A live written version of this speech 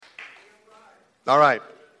All right.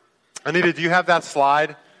 Anita, do you have that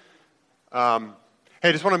slide?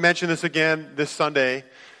 Hey, just want to mention this again this Sunday.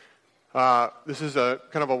 This is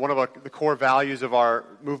one of the core values of our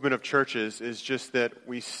movement of churches is just that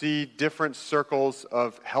we see different circles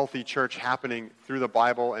of healthy church happening through the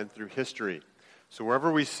Bible and through history. So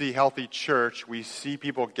wherever we see healthy church, we see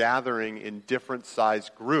people gathering in different size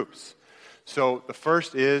groups. So the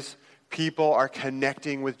first is people are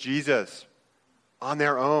connecting with Jesus on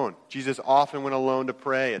their own. Jesus often went alone to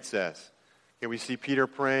pray, it says. And we see Peter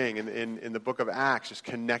praying in the book of Acts, just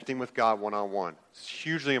connecting with God one-on-one. It's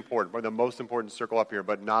hugely important, probably the most important circle up here,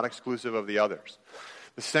 but not exclusive of the others.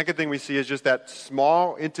 The second thing we see is just that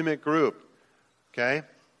small, intimate group, okay?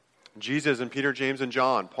 Jesus and Peter, James, and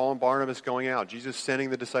John, Paul and Barnabas going out, Jesus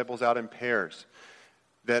sending the disciples out in pairs.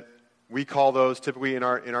 That we call those typically in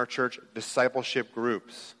our church discipleship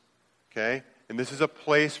groups, okay? And this is a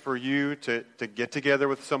place for you to get together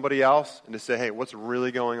with somebody else and to say, hey, what's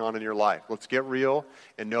really going on in your life? Let's get real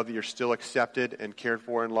and know that you're still accepted and cared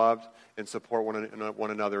for and loved and support one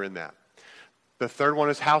another in that. The third one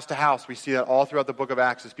is house to house. We see that all throughout the book of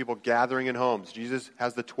Acts as people gathering in homes. Jesus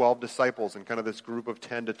has the 12 disciples and kind of this group of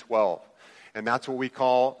 10 to 12. And that's what we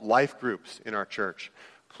call life groups in our church.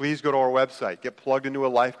 Please go to our website. Get plugged into a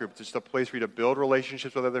life group. It's just a place for you to build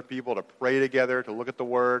relationships with other people, to pray together, to look at the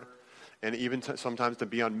Word, and even sometimes to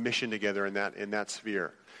be on mission together in that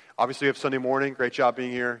sphere. Obviously, we have Sunday morning. Great job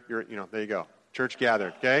being here. There you go. Church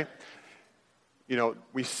gathered, okay?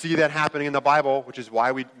 We see that happening in the Bible, which is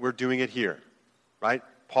why we're doing it here, right?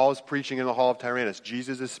 Paul is preaching in the Hall of Tyrannus.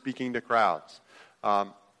 Jesus is speaking to crowds. A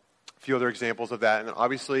few other examples of that. And then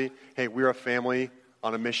obviously, hey, we're a family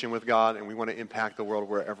on a mission with God, and we want to impact the world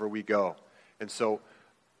wherever we go. And so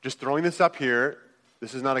just throwing this up here,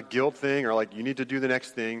 this is not a guilt thing or like you need to do the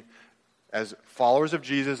next thing. As followers of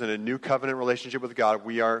Jesus in a new covenant relationship with God,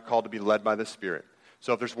 we are called to be led by the Spirit.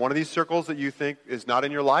 So if there's one of these circles that you think is not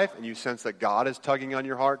in your life and you sense that God is tugging on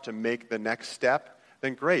your heart to make the next step,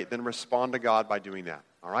 then great. Then respond to God by doing that.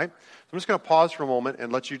 All right? So I'm just going to pause for a moment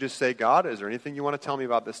and let you just say, God, is there anything you want to tell me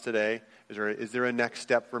about this today? Is there a next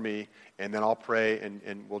step for me? And then I'll pray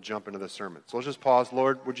and we'll jump into the sermon. So let's just pause.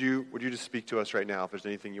 Lord, would you just speak to us right now if there's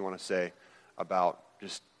anything you want to say about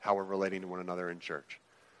just how we're relating to one another in church?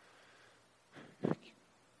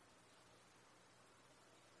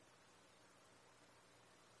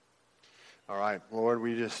 All right, Lord,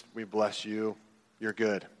 we bless you. You're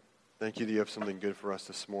good. Thank you that you have something good for us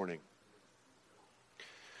this morning.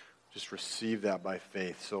 Just receive that by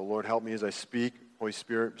faith. So, Lord, help me as I speak. Holy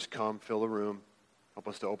Spirit, just come, fill the room. Help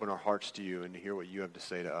us to open our hearts to you and to hear what you have to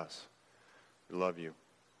say to us. We love you.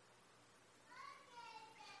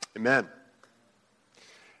 Amen.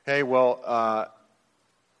 Hey, well,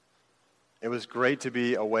 it was great to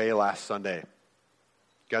be away last Sunday.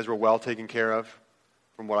 You guys were well taken care of,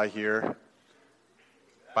 from what I hear,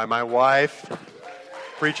 by my wife,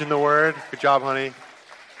 preaching the word. Good job, honey.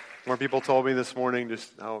 More people told me this morning just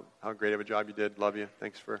how great of a job you did. Love you.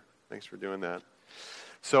 Thanks for doing that.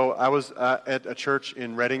 So I was at a church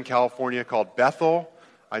in Redding, California called Bethel.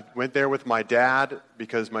 I went there with my dad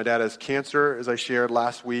because my dad has cancer, as I shared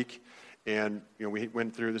last week. And we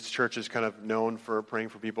went through, this church is kind of known for praying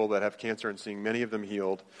for people that have cancer and seeing many of them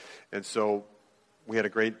healed. And so we had a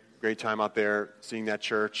great time out there seeing that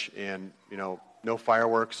church, and no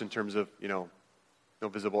fireworks in terms of no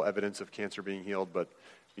visible evidence of cancer being healed, but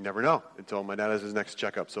you never know until my dad has his next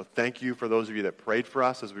checkup. So thank you for those of you that prayed for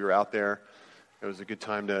us as we were out there. It was a good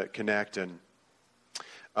time to connect. And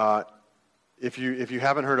if you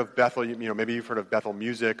haven't heard of Bethel, maybe you've heard of Bethel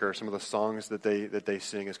music or some of the songs that they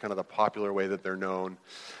sing is kind of the popular way that they're known.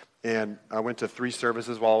 And I went to 3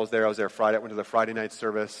 services while I was there. I was there Friday. I went to the Friday night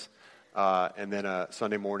service, and then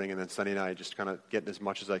Sunday morning, and then Sunday night, just kind of getting as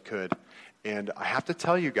much as I could. And I have to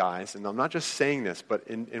tell you guys, and I'm not just saying this, but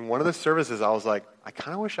in one of the services, I was like, I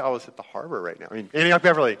kind of wish I was at the Harbor right now. Antioch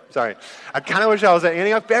Beverly, sorry. I kind of wish I was at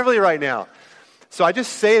Antioch Beverly right now. So I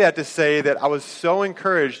just say that to say that I was so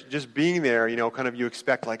encouraged just being there, kind of you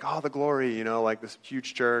expect like, oh, the glory, like this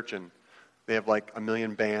huge church, and they have like 1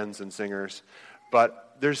 million bands and singers.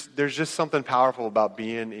 But there's just something powerful about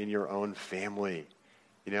being in your own family,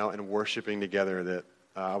 and worshiping together that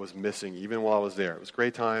I was missing even while I was there. It was a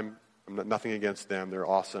great time. Nothing against them. They're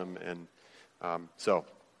awesome. And so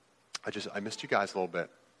I missed you guys a little bit.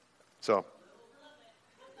 So,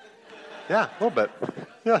 yeah, a little bit.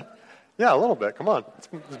 Yeah, a little bit. Come on.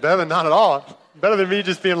 It's better than not at all. Better than me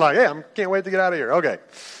just being like, hey, I can't wait to get out of here. Okay.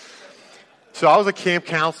 So I was a camp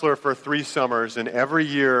counselor for 3 summers, and every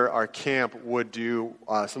year our camp would do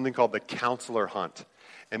something called the counselor hunt.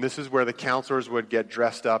 And this is where the counselors would get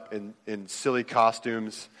dressed up in silly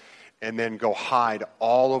costumes and then go hide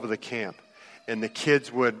all over the camp. And the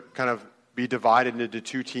kids would kind of be divided into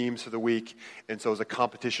 2 teams for the week, and so it was a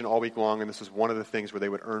competition all week long, and this was one of the things where they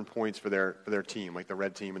would earn points for their team, like the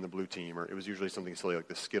red team and the blue team, or it was usually something silly like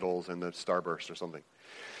the Skittles and the Starburst or something.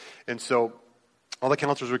 And so all the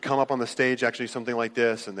counselors would come up on the stage, actually something like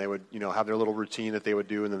this, and they would, have their little routine that they would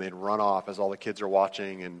do, and then they'd run off as all the kids are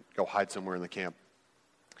watching and go hide somewhere in the camp.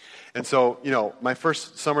 And so, my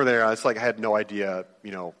first summer there, I had no idea,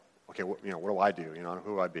 okay, what do I do?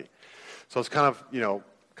 Who do I be? So I was kind of,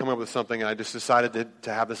 coming up with something, and I just decided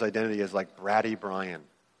to have this identity as like Bratty Brian.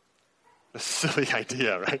 A silly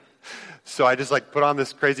idea, right? So I just put on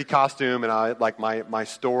this crazy costume, and my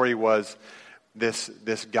story was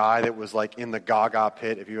this guy that was in the Gaga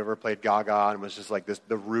pit, if you ever played Gaga, and was just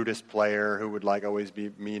the rudest player who would always be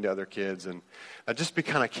mean to other kids, and that just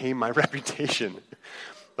kind of became my reputation.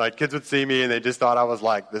 Kids would see me, and they just thought I was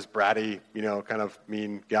this bratty, kind of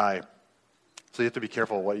mean guy. So you have to be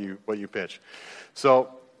careful what you pitch. So,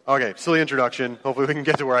 okay, silly introduction. Hopefully we can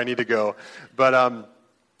get to where I need to go. But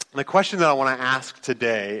the question that I want to ask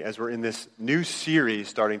today, as we're in this new series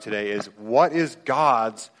starting today, is what is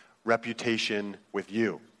God's reputation with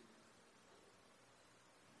you?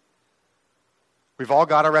 We've all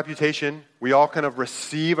got a reputation. We all kind of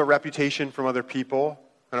receive a reputation from other people,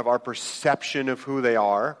 kind of our perception of who they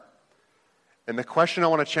are. And the question I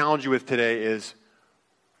want to challenge you with today is,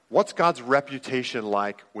 what's God's reputation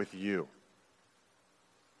like with you?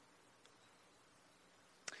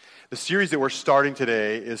 The series that we're starting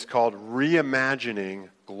today is called Reimagining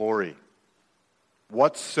Glory.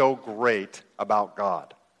 What's so great about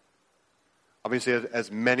God? Obviously,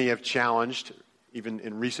 as many have challenged, even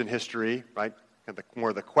in recent history, right?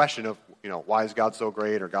 More the question of, why is God so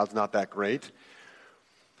great or God's not that great?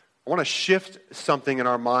 I want to shift something in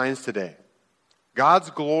our minds today.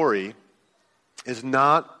 God's glory is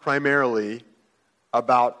not primarily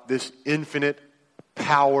about this infinite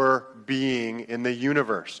power being in the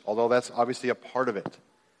universe, although that's obviously a part of it.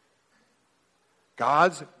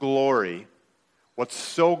 God's glory, what's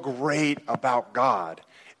so great about God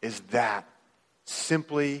is that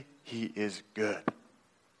simply He is good.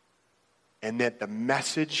 And that the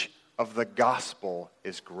message of the gospel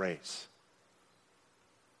is grace.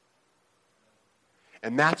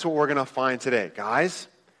 And that's what we're going to find today. Guys,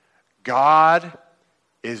 God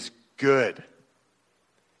is good.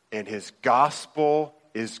 And His gospel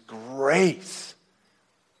is grace.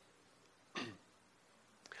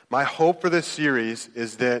 My hope for this series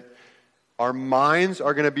is that our minds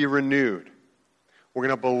are going to be renewed. We're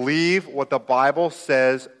going to believe what the Bible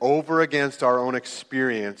says over against our own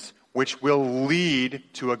experience, which will lead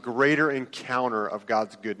to a greater encounter of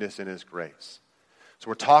God's goodness and His grace. So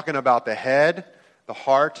we're talking about the head, the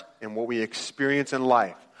heart, and what we experience in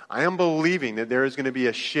life. I am believing that there is going to be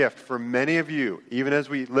a shift for many of you, even as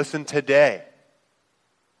we listen today.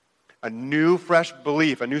 A new, fresh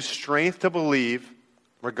belief, a new strength to believe,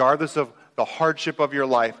 regardless of the hardship of your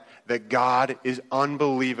life, that God is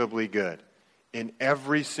unbelievably good in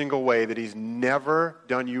every single way, that He's never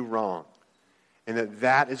done you wrong. And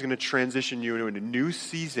that is going to transition you into a new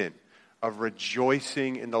season of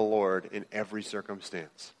rejoicing in the Lord in every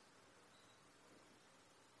circumstance.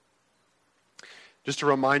 Just to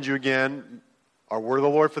remind you again, our word of the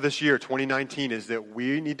Lord for this year, 2019, is that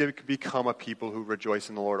we need to become a people who rejoice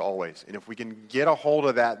in the Lord always. And if we can get a hold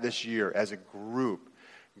of that this year as a group,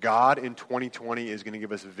 God in 2020 is going to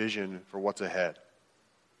give us a vision for what's ahead.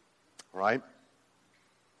 All right?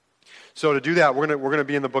 So to do that, we're going to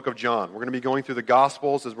be in the book of John. We're going to be going through the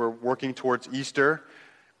Gospels as we're working towards Easter,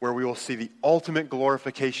 where we will see the ultimate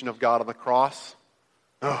glorification of God on the cross.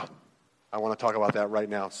 Oh, I want to talk about that right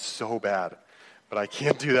now so bad, but I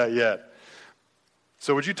can't do that yet.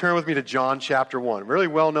 So would you turn with me to John chapter 1, really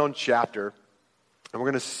well-known chapter, and we're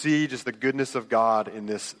going to see just the goodness of God in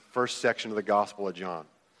this first section of the Gospel of John.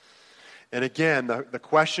 And again, the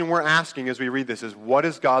question we're asking as we read this is, what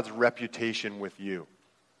is God's reputation with you?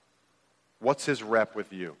 What's His rep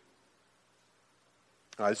with you?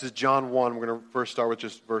 All right, this is John 1. We're going to first start with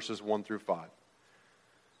just verses 1 through 5.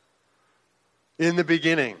 In the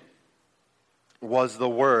beginning was the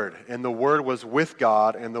Word, and the Word was with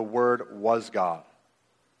God, and the Word was God.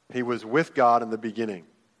 He was with God in the beginning.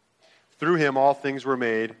 Through Him all things were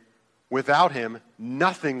made. Without Him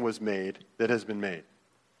nothing was made that has been made.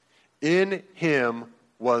 In Him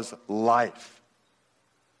was life.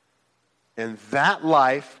 And that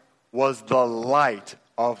life was the light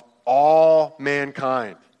of all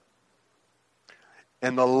mankind.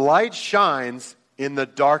 And the light shines in the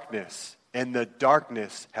darkness, and the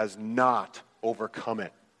darkness has not overcome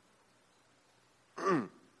it.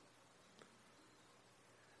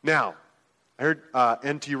 Now, I heard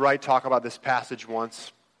N.T. Wright talk about this passage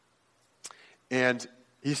once, and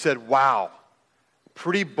he said, wow,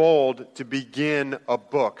 pretty bold to begin a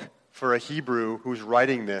book for a Hebrew who's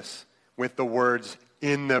writing this with the words,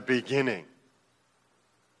 in the beginning.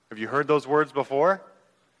 Have you heard those words before?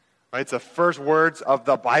 Right, it's the first words of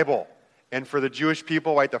the Bible. And for the Jewish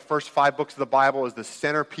people, right, the first 5 books of the Bible is the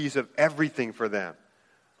centerpiece of everything for them.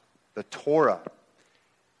 The Torah.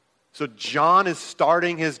 So John is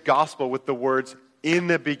starting his gospel with the words, in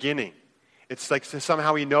the beginning. It's like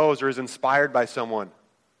somehow he knows or is inspired by someone.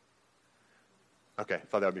 Okay,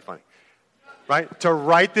 thought that would be funny. Right? To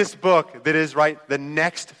write this book that is, right, the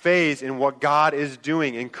next phase in what God is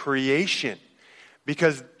doing in creation.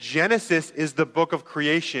 Because Genesis is the book of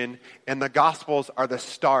creation, and the Gospels are the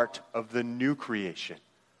start of the new creation.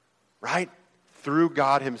 Right? Through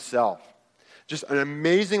God himself. Just an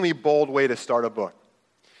amazingly bold way to start a book.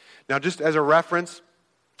 Now, just as a reference,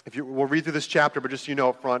 we'll read through this chapter, but just so you know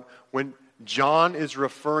up front, when John is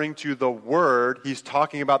referring to the Word, he's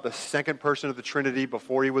talking about the second person of the Trinity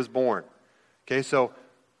before he was born. Okay, so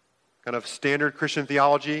kind of standard Christian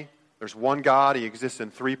theology. There's one God. He exists in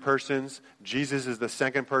 3 persons. Jesus is the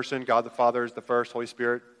second person. God the Father is the first. Holy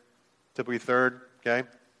Spirit, typically third. Okay?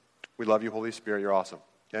 We love you, Holy Spirit. You're awesome.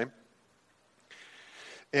 Okay?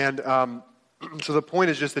 And so the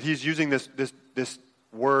point is just that he's using this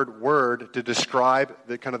word to describe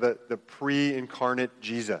the kind of the pre-incarnate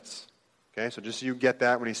Jesus. Okay? So just so you get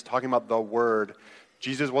that, when he's talking about the Word,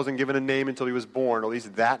 Jesus wasn't given a name until he was born, or at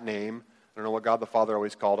least that name. I don't know what God the Father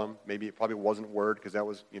always called him. Maybe it probably wasn't Word, because that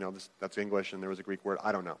was, that's English and there was a Greek word.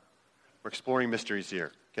 I don't know. We're exploring mysteries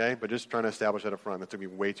here, okay? But just trying to establish that up front. That took me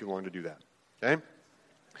way too long to do that, okay?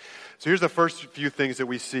 So here's the first few things that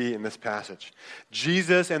we see in this passage.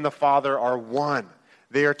 Jesus and the Father are one.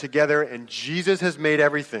 They are together, and Jesus has made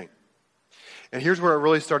everything. And here's where it's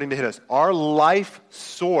really starting to hit us. Our life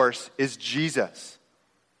source is Jesus.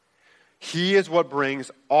 He is what brings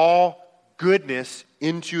all goodness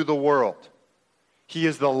into the world. He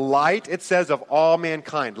is the light, it says, of all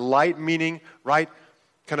mankind. Light meaning, right,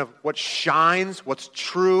 kind of what shines, what's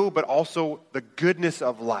true, but also the goodness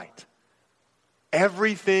of light.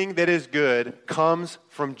 Everything that is good comes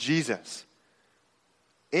from Jesus.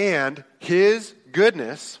 And his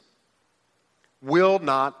goodness will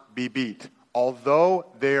not be beat, although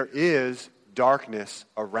there is darkness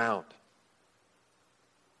around.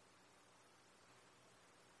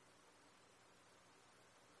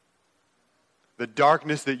 The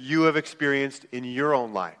darkness that you have experienced in your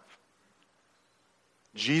own life.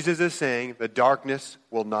 Jesus is saying the darkness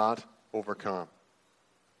will not overcome.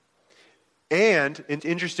 And it's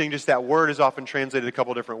interesting, just that word is often translated a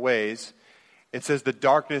couple different ways. It says the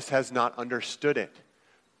darkness has not understood it.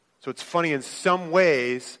 So it's funny, in some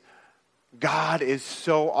ways, God is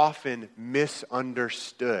so often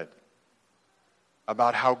misunderstood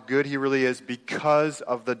about how good he really is because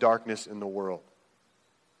of the darkness in the world.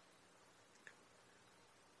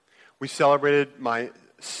 We celebrated my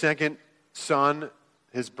second son,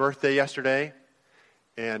 his birthday yesterday,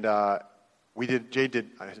 and when Jay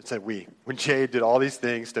did all these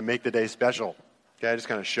things to make the day special. Okay, I just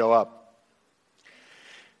kind of show up.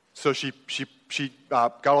 So she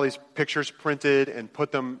got all these pictures printed and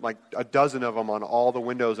put them, like a dozen of them, on all the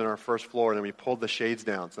windows in our first floor, and then we pulled the shades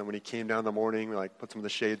down. So then when he came down in the morning, we put some of the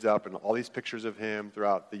shades up, and all these pictures of him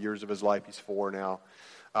throughout the years of his life. He's 4 now.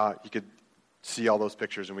 You could see all those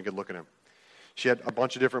pictures and we could look at him. She had a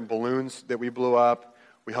bunch of different balloons that we blew up.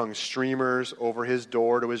 We hung streamers over his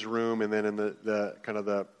door to his room, and then in the kind of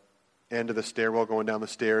the end of the stairwell going down the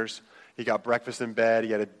stairs, he got breakfast in bed.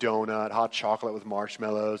 He had a donut, hot chocolate with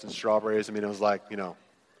marshmallows and strawberries. I mean, it was like,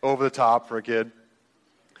 over the top for a kid.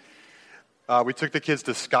 We took the kids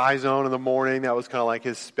to Sky Zone in the morning. That was kind of like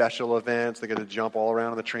his special event. They got to jump all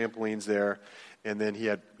around on the trampolines there. And then he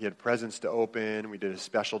had presents to open. We did a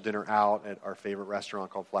special dinner out at our favorite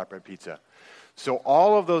restaurant called Flatbread Pizza. So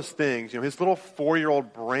all of those things, his little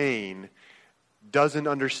 4-year-old brain doesn't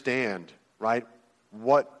understand, right,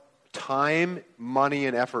 what time, money,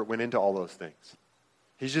 and effort went into all those things.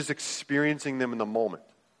 He's just experiencing them in the moment.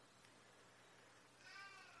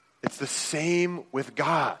 It's the same with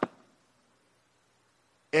God.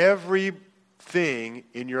 Everything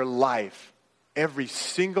in your life, every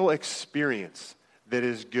single experience that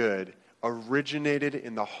is good originated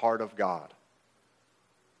in the heart of God.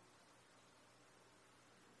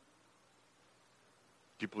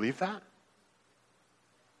 Do you believe that?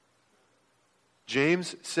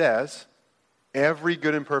 James says, every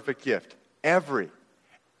good and perfect gift, every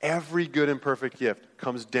good and perfect gift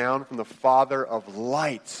comes down from the Father of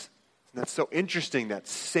lights. And that's so interesting, that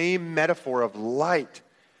same metaphor of light.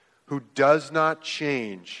 who does not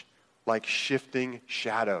change like shifting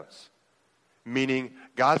shadows. Meaning,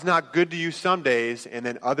 God's not good to you some days, and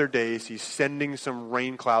then other days he's sending some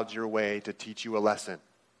rain clouds your way to teach you a lesson.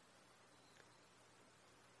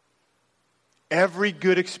 Every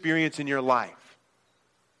good experience in your life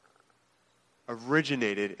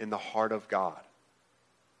originated in the heart of God,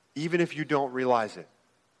 even if you don't realize it.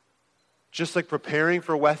 Just like preparing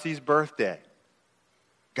for Wesley's birthday,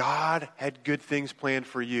 God had good things planned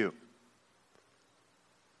for you.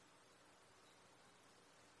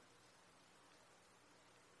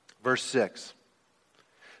 Verse 6.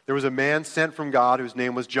 There was a man sent from God whose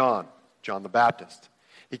name was John the Baptist.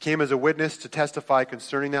 He came as a witness to testify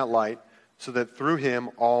concerning that light, so that through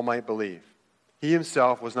him all might believe. He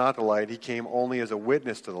himself was not the light, he came only as a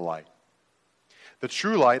witness to the light. The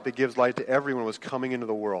true light that gives light to everyone was coming into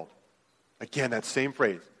the world. Again, that same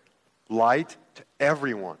phrase, light to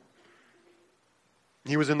everyone.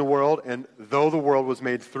 He was in the world, and though the world was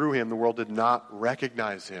made through him, the world did not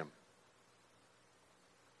recognize him.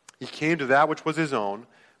 He came to that which was his own,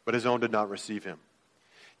 but his own did not receive him.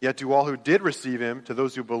 Yet to all who did receive him, to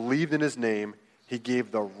those who believed in his name, he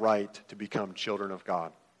gave the right to become children of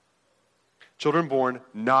God. Children born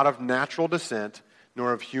not of natural descent,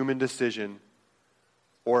 nor of human decision,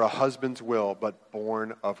 or a husband's will, but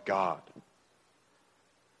born of God.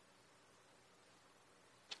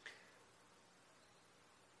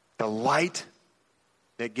 The light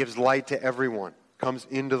that gives light to everyone comes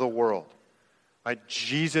into the world. Right?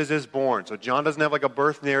 Jesus is born. So John doesn't have like a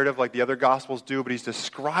birth narrative like the other Gospels do, but he's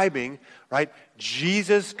describing, right,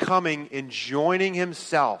 Jesus coming and joining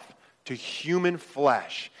himself to human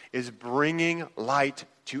flesh is bringing light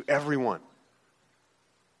to everyone.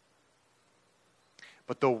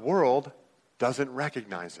 But the world doesn't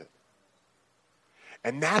recognize it.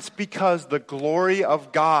 And that's because the glory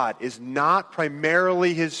of God is not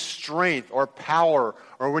primarily his strength or power,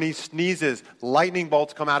 or when he sneezes, lightning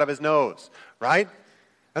bolts come out of his nose, right?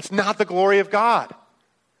 That's not the glory of God.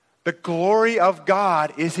 The glory of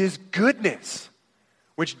God is his goodness,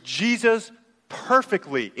 which Jesus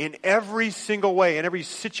perfectly, in every single way, in every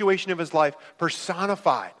situation of his life,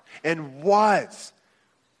 personified and was.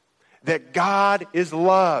 That God is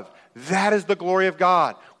love. That is the glory of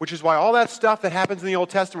God, which is why all that stuff that happens in the Old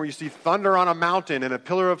Testament where you see thunder on a mountain and a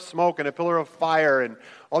pillar of smoke and a pillar of fire and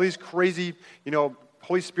all these crazy,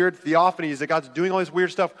 Holy Spirit theophanies that God's doing all this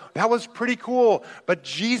weird stuff, that was pretty cool. But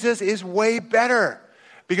Jesus is way better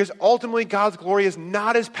because ultimately God's glory is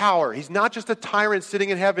not his power. He's not just a tyrant sitting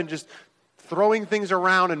in heaven just throwing things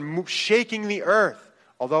around and shaking the earth,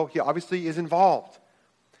 although he obviously is involved.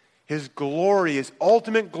 His glory, his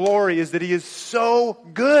ultimate glory is that he is so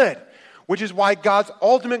good, which is why God's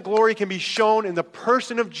ultimate glory can be shown in the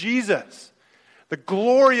person of Jesus. The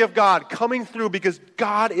glory of God coming through because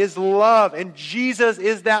God is love, and Jesus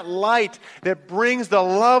is that light that brings the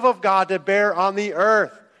love of God to bear on the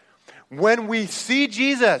earth. When we see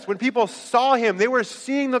Jesus, when people saw him, they were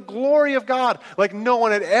seeing the glory of God like no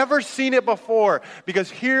one had ever seen it before, because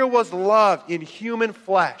here was love in human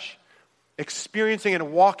flesh, experiencing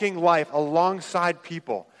and walking life alongside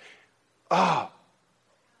people. Oh,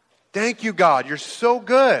 thank you, God. You're so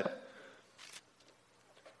good.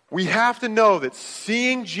 We have to know that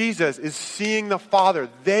seeing Jesus is seeing the Father.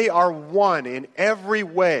 They are one in every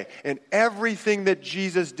way. And everything that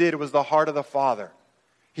Jesus did was the heart of the Father.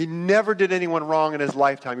 He never did anyone wrong in his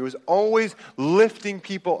lifetime. He was always lifting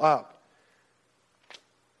people up.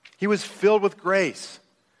 He was filled with grace.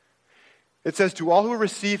 It says, to all who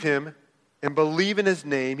receive him and believe in his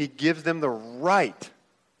name, he gives them the right.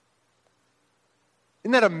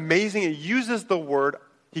 Isn't that amazing? It uses the word,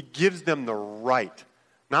 he gives them the right.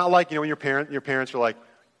 Not like, when your parents are like,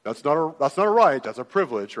 that's not a right, that's a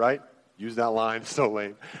privilege, right? Use that line, it's so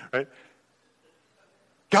lame, right?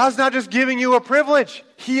 God's not just giving you a privilege.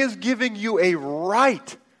 He is giving you a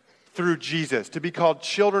right through Jesus to be called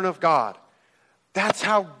children of God. That's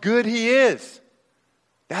how good he is.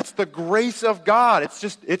 That's the grace of God. It's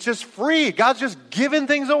just free. God's just giving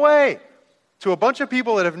things away to a bunch of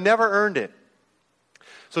people that have never earned it.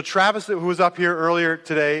 So Travis, who was up here earlier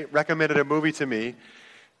today, recommended a movie to me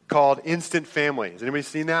called Instant Family. Has anybody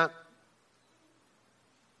seen that?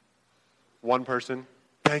 One person?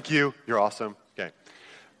 Thank you. You're awesome. Okay.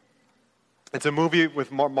 It's a movie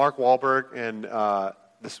with Mark Wahlberg and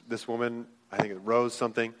this woman, I think it's Rose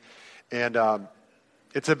something. And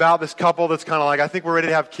it's about this couple that's kind of like, I think we're ready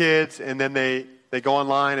to have kids. And then they go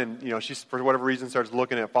online and, she, for whatever reason, starts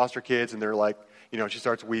looking at foster kids. And they're like, she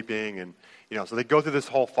starts weeping. And, so they go through this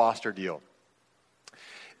whole foster deal.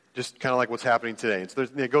 just kind of like what's happening today. And so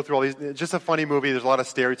they go through all these. It's just a funny movie. There's a lot of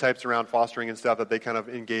stereotypes around fostering and stuff that they kind of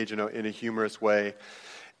engage in a humorous way.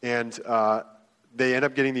 And they end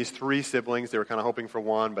up getting these 3 siblings. They were kind of hoping for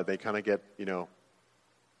 1, but they kind of get,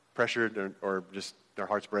 pressured or just their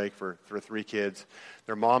hearts break for 3 kids.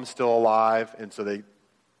 Their mom's still alive, and so they...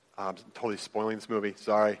 I'm totally spoiling this movie.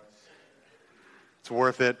 Sorry. It's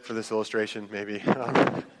worth it for this illustration, maybe.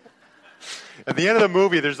 At the end of the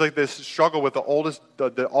movie, there's like this struggle with the oldest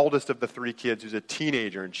of the 3 kids, who's a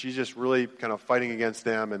teenager, and she's just really kind of fighting against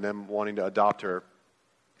them and them wanting to adopt her.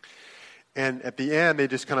 And at the end, they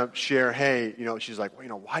just kind of share, hey, she's like,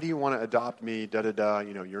 why do you want to adopt me?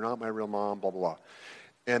 You're not my real mom, blah, blah, blah.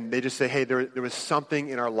 And they just say, hey, there was something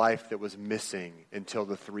in our life that was missing until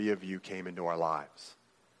the 3 of you came into our lives.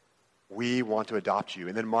 We want to adopt you.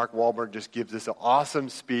 And then Mark Wahlberg just gives this awesome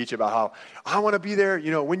speech about how I want to be there,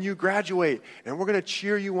 when you graduate, and we're going to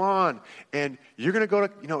cheer you on. And you're going to go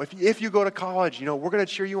to, if you go to college, we're going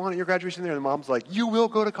to cheer you on at your graduation there. And the mom's like, you will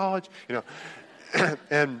go to college,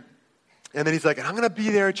 and then he's like, and I'm going to be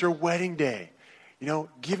there at your wedding day,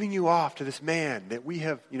 giving you off to this man that we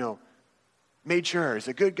have, made sure is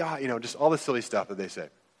a good guy, just all the silly stuff that they say.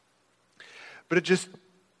 But it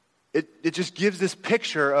just gives this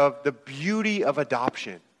picture of the beauty of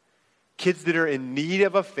adoption. Kids that are in need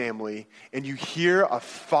of a family, and you hear a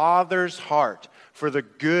father's heart for the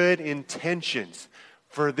good intentions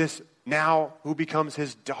for this now who becomes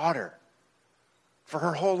his daughter, for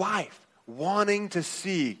her whole life, wanting to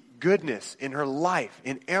see goodness in her life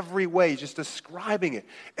in every way, just describing it.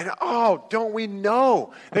 And don't we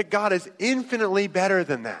know that God is infinitely better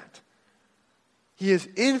than that? He is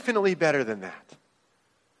infinitely better than that.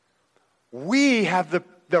 We have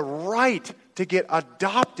the right to get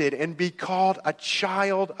adopted and be called a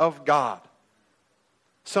child of God.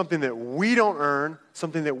 Something that we don't earn,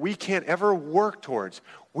 something that we can't ever work towards.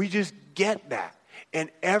 We just get that and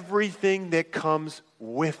everything that comes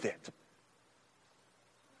with it.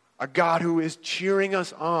 A God who is cheering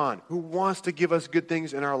us on, who wants to give us good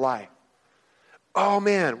things in our life. Oh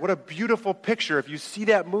man, what a beautiful picture. If you see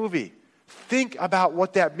that movie, think about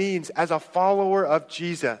what that means as a follower of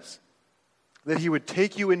Jesus. That he would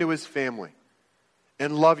take you into his family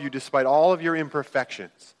and love you despite all of your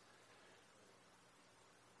imperfections.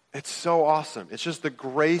 It's so awesome. It's just the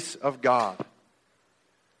grace of God.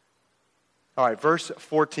 All right, verse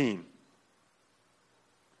 14.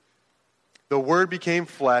 The Word became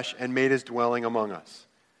flesh and made his dwelling among us.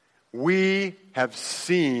 We have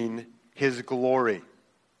seen his glory.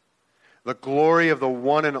 The glory of the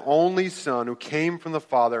one and only Son who came from the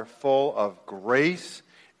Father, full of grace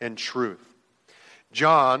and truth.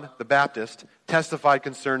 John, the Baptist, testified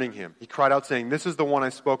concerning him. He cried out saying, "This is the one I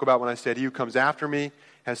spoke about when I said, he who comes after me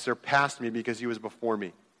has surpassed me because he was before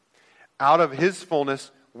me. Out of his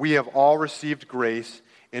fullness we have all received grace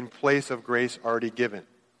in place of grace already given."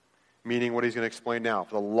 Meaning what he's going to explain now.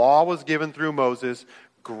 The law was given through Moses.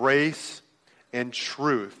 Grace and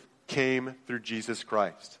truth came through Jesus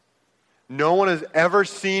Christ. No one has ever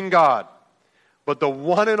seen God, but the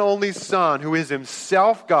one and only Son, who is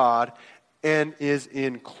himself God and is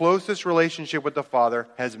in closest relationship with the Father,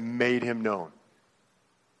 has made him known.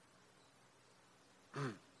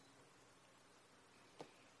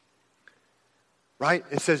 Right?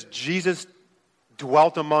 It says Jesus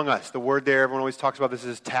dwelt among us. The word there, everyone always talks about this,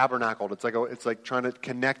 is tabernacled. It's like trying to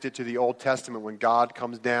connect it to the Old Testament when God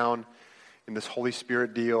comes down in this Holy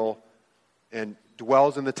Spirit deal and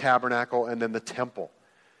dwells in the tabernacle and then the temple.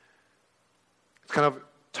 It's kind of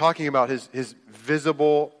talking about his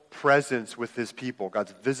visible presence with his people,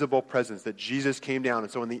 God's visible presence, that Jesus came down.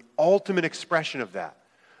 And so in the ultimate expression of that,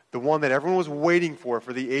 the one that everyone was waiting for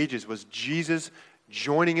the ages, was Jesus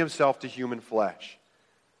joining himself to human flesh.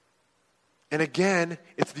 And again,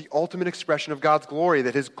 it's the ultimate expression of God's glory,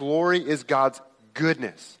 that his glory is God's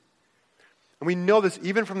goodness. And we know this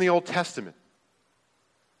even from the Old Testament.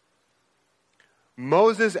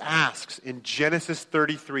 Moses asks in Genesis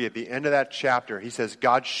 33, at the end of that chapter, he says,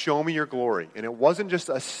 "God, show me your glory." And it wasn't just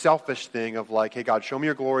a selfish thing of like, "Hey, God, show me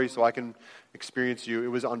your glory so I can experience you." It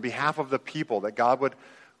was on behalf of the people, that God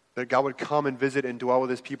would come and visit and dwell with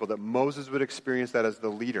his people, that Moses would experience that as the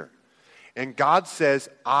leader. And God says,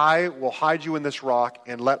 "I will hide you in this rock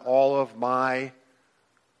and let all of my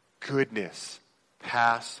goodness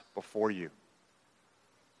pass before you."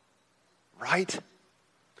 Right?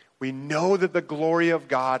 We know that the glory of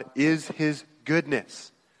God is his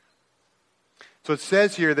goodness. So it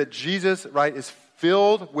says here that Jesus, right, is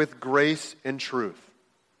filled with grace and truth.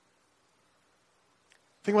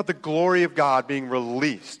 Think about the glory of God being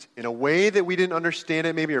released in a way that we didn't understand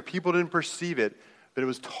it maybe, or people didn't perceive it, but it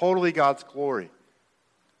was totally God's glory.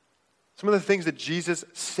 Some of the things that Jesus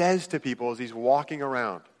says to people as he's walking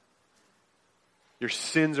around. Your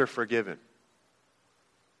sins are forgiven.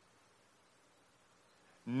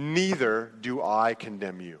 Neither do I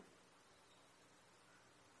condemn you.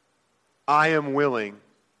 I am willing,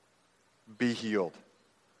 be healed.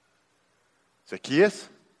 Zacchaeus,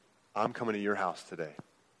 I'm coming to your house today.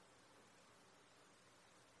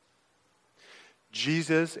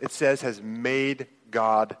 Jesus, it says, has made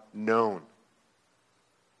God known.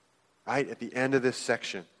 Right at the end of this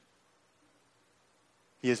section.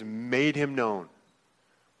 He has made him known.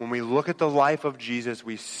 When we look at the life of Jesus,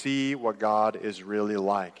 we see what God is really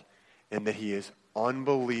like. And that he is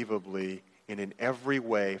unbelievably and in every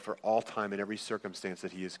way, for all time, in every circumstance,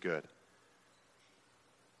 that he is good.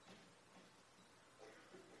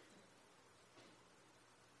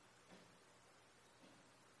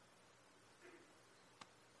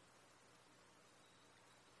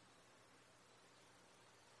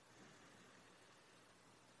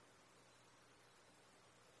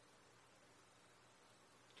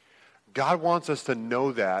 God wants us to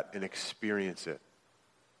know that and experience it.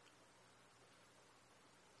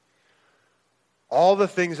 All the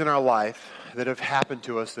things in our life that have happened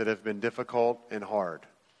to us that have been difficult and hard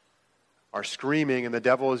are screaming, and the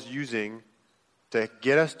devil is using to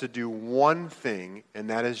get us to do one thing, and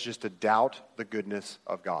that is just to doubt the goodness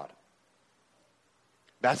of God.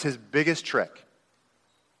 That's his biggest trick.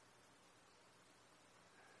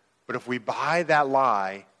 But if we buy that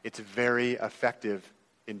lie, it's very effective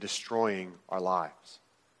in destroying our lives.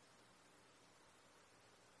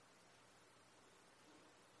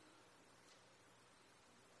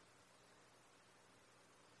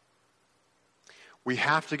 We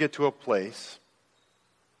have to get to a place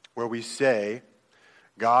where we say,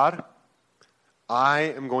 God, I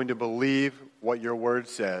am going to believe what your word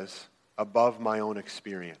says above my own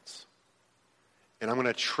experience. And I'm going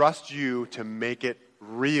to trust you to make it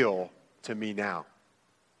real to me now.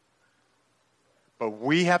 But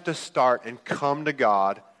we have to start and come to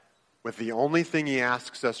God with the only thing he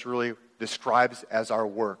asks us, really describes as our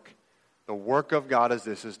work. The work of God is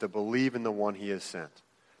this, is to believe in the one he has sent.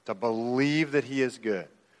 To believe that he is good.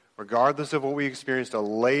 Regardless of what we experience, to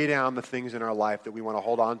lay down the things in our life that we want to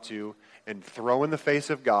hold on to and throw in the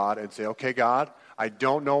face of God and say, okay, God, I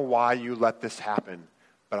don't know why you let this happen,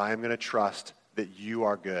 but I am going to trust that you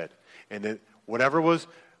are good. And that whatever was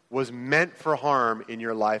meant for harm in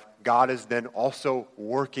your life, God is then also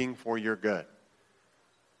working for your good.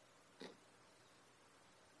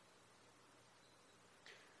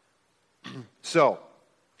 So,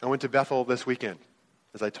 I went to Bethel this weekend,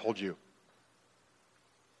 as I told you.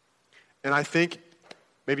 And I think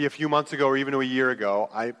maybe a few months ago or even a year ago,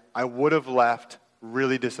 I would have left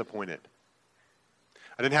really disappointed.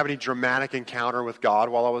 I didn't have any dramatic encounter with God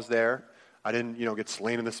while I was there. I didn't, get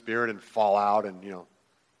slain in the spirit and fall out and,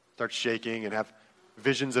 start shaking and have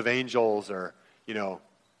visions of angels or,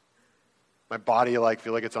 my body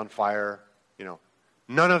feel like it's on fire.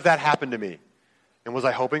 None of that happened to me. And was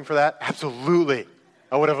I hoping for that? Absolutely.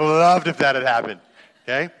 I would have loved if that had happened.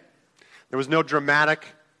 Okay? There was no dramatic,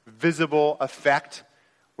 visible effect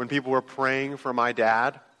when people were praying for my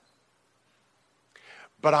dad.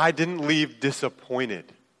 But I didn't leave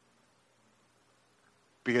disappointed.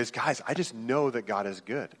 Because, guys, I just know that God is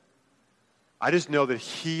good. I just know that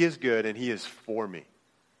he is good and he is for me.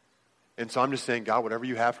 And so I'm just saying, God, whatever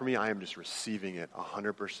you have for me, I am just receiving it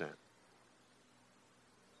 100%.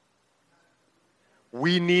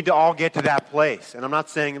 We need to all get to that place. And I'm not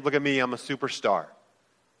saying, look at me, I'm a superstar.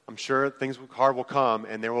 I'm sure things hard will come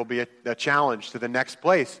and there will be a challenge to the next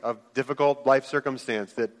place of difficult life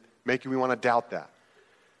circumstance that make me want to doubt that.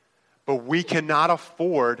 But we cannot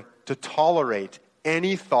afford to tolerate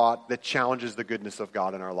any thought that challenges the goodness of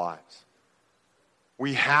God in our lives.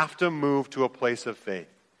 We have to move to a place of faith.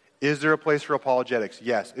 Is there a place for apologetics?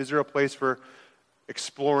 Yes. Is there a place for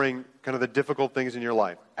exploring kind of the difficult things in your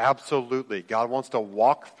life? Absolutely. God wants to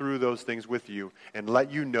walk through those things with you and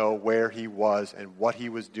let you know where he was and what he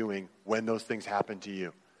was doing when those things happened to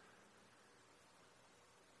you.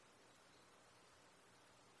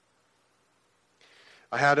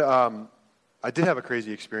 I did have a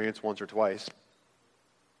crazy experience once or twice.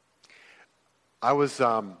 I was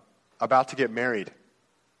about to get married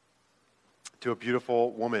to a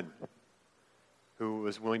beautiful woman who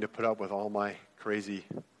was willing to put up with all my crazy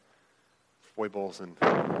foibles and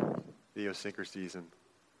idiosyncrasies and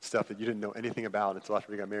stuff that you didn't know anything about until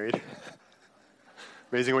after we got married.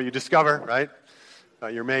 Amazing what you discover, right?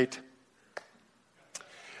 About your mate.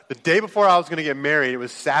 The day before I was going to get married, it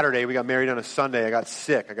was Saturday. We got married on a Sunday. I got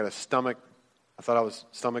sick. I got I thought I was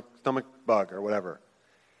stomach bug or whatever.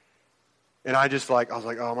 And I was like,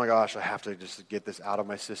 oh my gosh, I have to just get this out of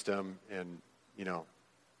my system. And,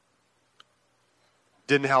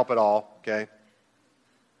 didn't help at all, okay?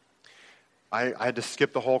 I had to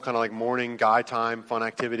skip the whole kind of like morning guy time, fun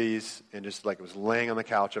activities, and just like was laying on the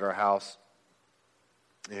couch at our house.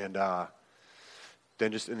 And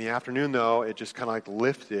then just in the afternoon, though, it just kind of like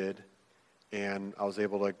lifted, and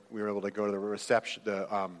we were able to go to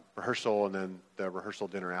the rehearsal, and then the rehearsal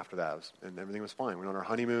dinner after that, and everything was fine. We went on our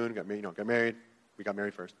honeymoon, got married. We got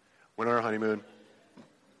married first. Went on our honeymoon,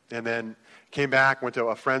 and then came back, went to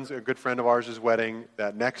a good friend of ours' wedding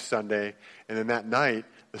that next Sunday, and then that night,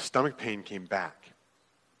 the stomach pain came back.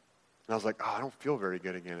 And I was like, I don't feel very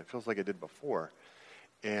good again. It feels like it did before.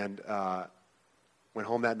 And went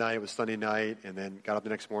home that night. It was Sunday night, and then got up the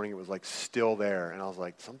next morning. It was like still there. And I was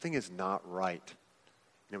like, something is not right.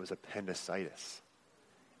 And it was appendicitis.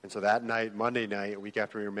 And so that night, Monday night, a week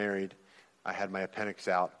after we were married, I had my appendix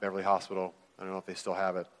out, Beverly Hospital. I don't know if they still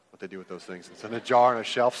have it, what they do with those things. It's in a jar on a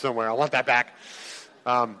shelf somewhere. I want that back.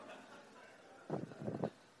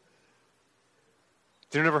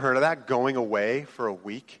 Did you ever heard of that, going away for a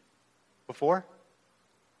week before?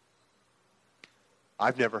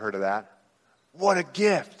 I've never heard of that. What a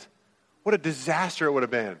gift. What a disaster it would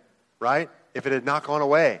have been, right? If it had not gone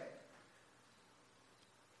away.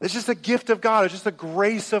 It's just a gift of God. It's just the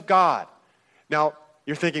grace of God. Now,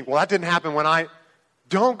 you're thinking, well, that didn't happen when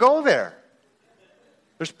don't go there.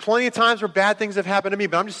 There's plenty of times where bad things have happened to me,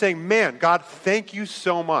 but I'm just saying, man, God, thank you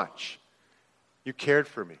so much. You cared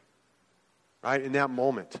for me, right? In that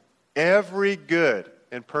moment. Every good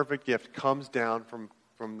and perfect gift comes down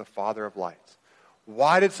from the Father of lights.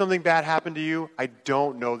 Why did something bad happen to you? I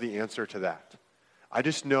don't know the answer to that. I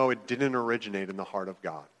just know it didn't originate in the heart of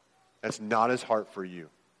God. That's not his heart for you.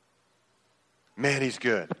 Man, he's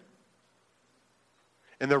good.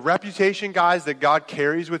 And the reputation, guys, that God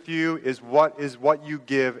carries with you is what you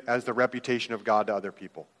give as the reputation of God to other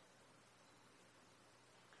people.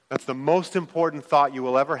 That's the most important thought you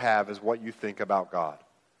will ever have, is what you think about God,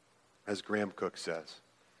 as Graham Cook says.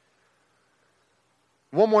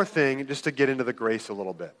 One more thing, just to get into the grace a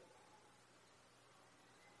little bit.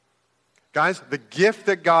 Guys, the gift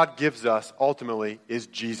that God gives us ultimately is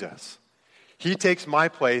Jesus. He takes my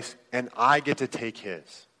place, and I get to take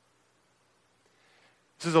his.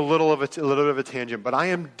 This is a little bit of a tangent, but I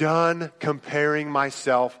am done comparing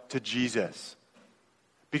myself to Jesus.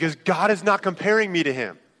 Because God is not comparing me to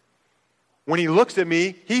him. When he looks at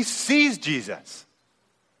me, he sees Jesus.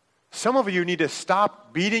 Some of you need to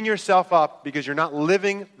stop beating yourself up because you're not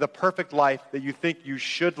living the perfect life that you think you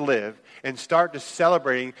should live, and start just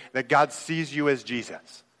celebrating that God sees you as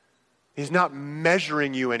Jesus. He's not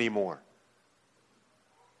measuring you anymore.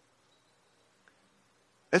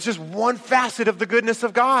 It's just one facet of the goodness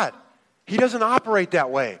of God. He doesn't operate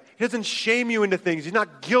that way. He doesn't shame you into things. He's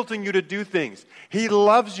not guilting you to do things. He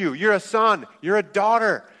loves you. You're a son. You're a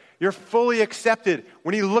daughter. You're fully accepted.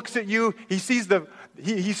 When he looks at you, he sees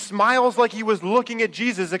he smiles like he was looking at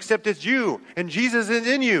Jesus, except it's you, and Jesus is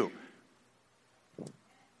in you.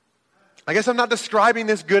 I guess I'm not describing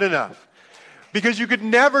this good enough, because you could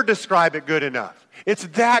never describe it good enough. It's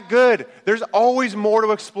that good. There's always more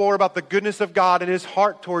to explore about the goodness of God and his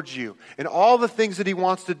heart towards you and all the things that he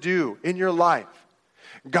wants to do in your life.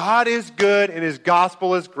 God is good and his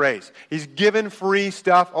gospel is grace. He's given free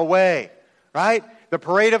stuff away, right? The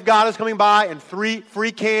parade of God is coming by and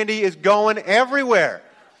free candy is going everywhere.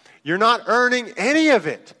 You're not earning any of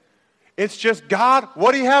it. It's just, God,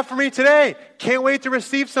 what do you have for me today? Can't wait to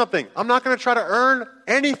receive something. I'm not going to try to earn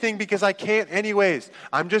anything because I can't anyways.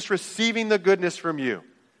 I'm just receiving the goodness from you.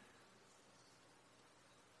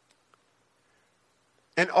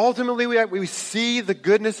 And ultimately, we see the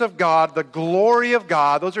goodness of God, the glory of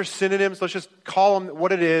God. Those are synonyms. Let's just call them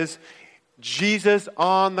what it is. Jesus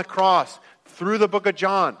on the cross. Through the book of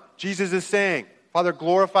John, Jesus is saying, Father,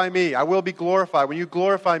 glorify me. I will be glorified. When you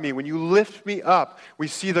glorify me, when you lift me up, we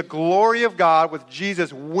see the glory of God with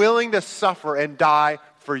Jesus willing to suffer and die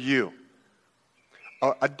for you.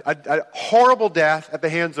 A horrible death at the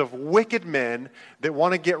hands of wicked men that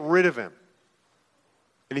want to get rid of him.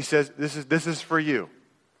 And he says, this is for you.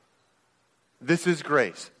 This is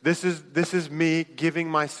grace. This is me giving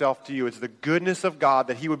myself to you. It's the goodness of God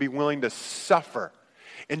that he would be willing to suffer.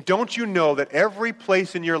 And don't you know that every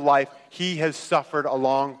place in your life, he has suffered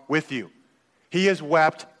along with you. He has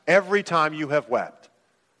wept every time you have wept.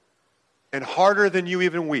 And harder than you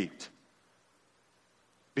even wept.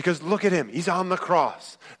 Because look at him. He's on the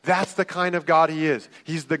cross. That's the kind of God he is.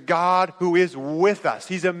 He's the God who is with us.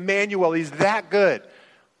 He's Emmanuel. He's that good.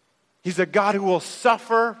 He's a God who will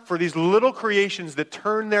suffer for these little creations that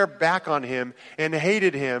turned their back on him and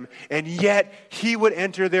hated him, and yet he would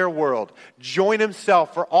enter their world, join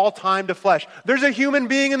himself for all time to flesh. There's a human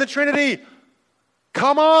being in the Trinity.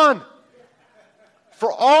 Come on.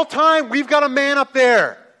 For all time, we've got a man up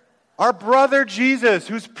there, our brother Jesus,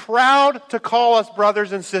 who's proud to call us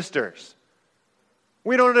brothers and sisters.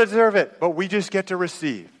 We don't deserve it, but we just get to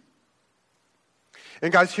receive.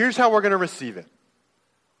 And guys, here's how we're going to receive it.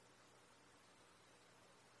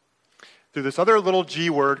 Through this other little G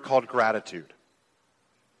word called gratitude.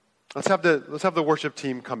 Let's have the worship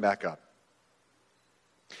team come back up.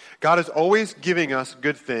 God is always giving us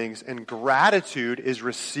good things, and gratitude is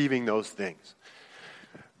receiving those things.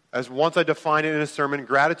 As once I defined it in a sermon,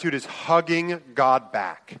 gratitude is hugging God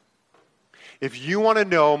back. If you want to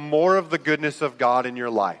know more of the goodness of God in your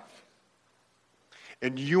life,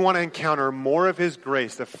 and you want to encounter more of His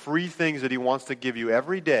grace, the free things that He wants to give you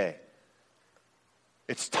every day,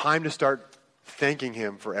 it's time to start thanking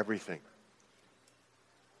Him for everything.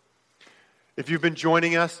 If you've been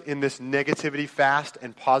joining us in this negativity fast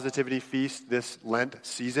and positivity feast this Lenten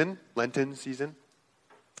season,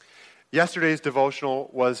 yesterday's devotional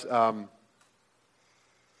was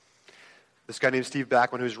this guy named Steve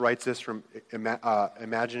Bachman, who writes this from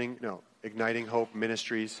Igniting Hope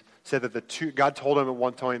Ministries, said that God told him at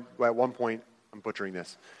one point, I'm butchering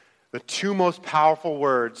this, the two most powerful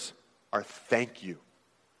words are thank you.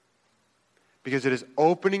 Because it is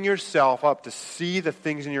opening yourself up to see the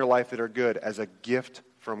things in your life that are good as a gift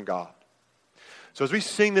from God. So as we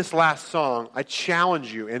sing this last song, I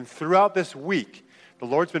challenge you, and throughout this week, the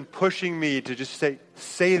Lord's been pushing me to just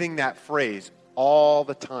saying that phrase all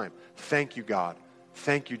the time. Thank you, God.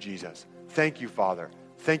 Thank you, Jesus. Thank you, Father.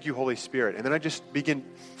 Thank you, Holy Spirit. And then I just begin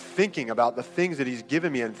thinking about the things that He's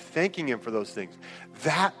given me and thanking Him for those things.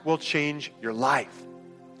 That will change your life.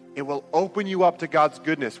 It will open you up to God's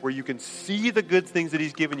goodness, where you can see the good things that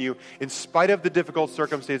He's given you in spite of the difficult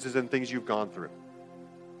circumstances and things you've gone through.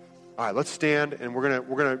 All right, let's stand, and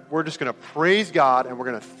we're just gonna praise God, and we're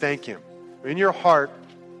gonna thank Him. In your heart,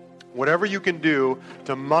 whatever you can do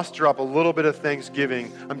to muster up a little bit of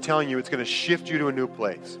thanksgiving, I'm telling you, it's going to shift you to a new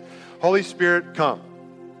place. Holy Spirit, come.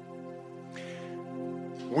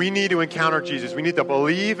 We need to encounter Jesus. We need to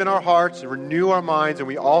believe in our hearts and renew our minds, and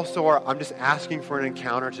we also are, I'm just asking for an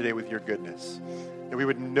encounter today with your goodness. That we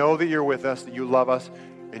would know that you're with us, that you love us,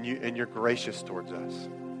 and you're gracious towards us.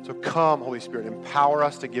 So come, Holy Spirit, empower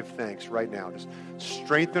us to give thanks right now. Just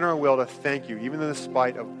strengthen our will to thank you, even in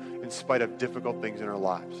spite of difficult things in our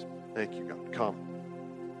lives. Thank you, God. Come.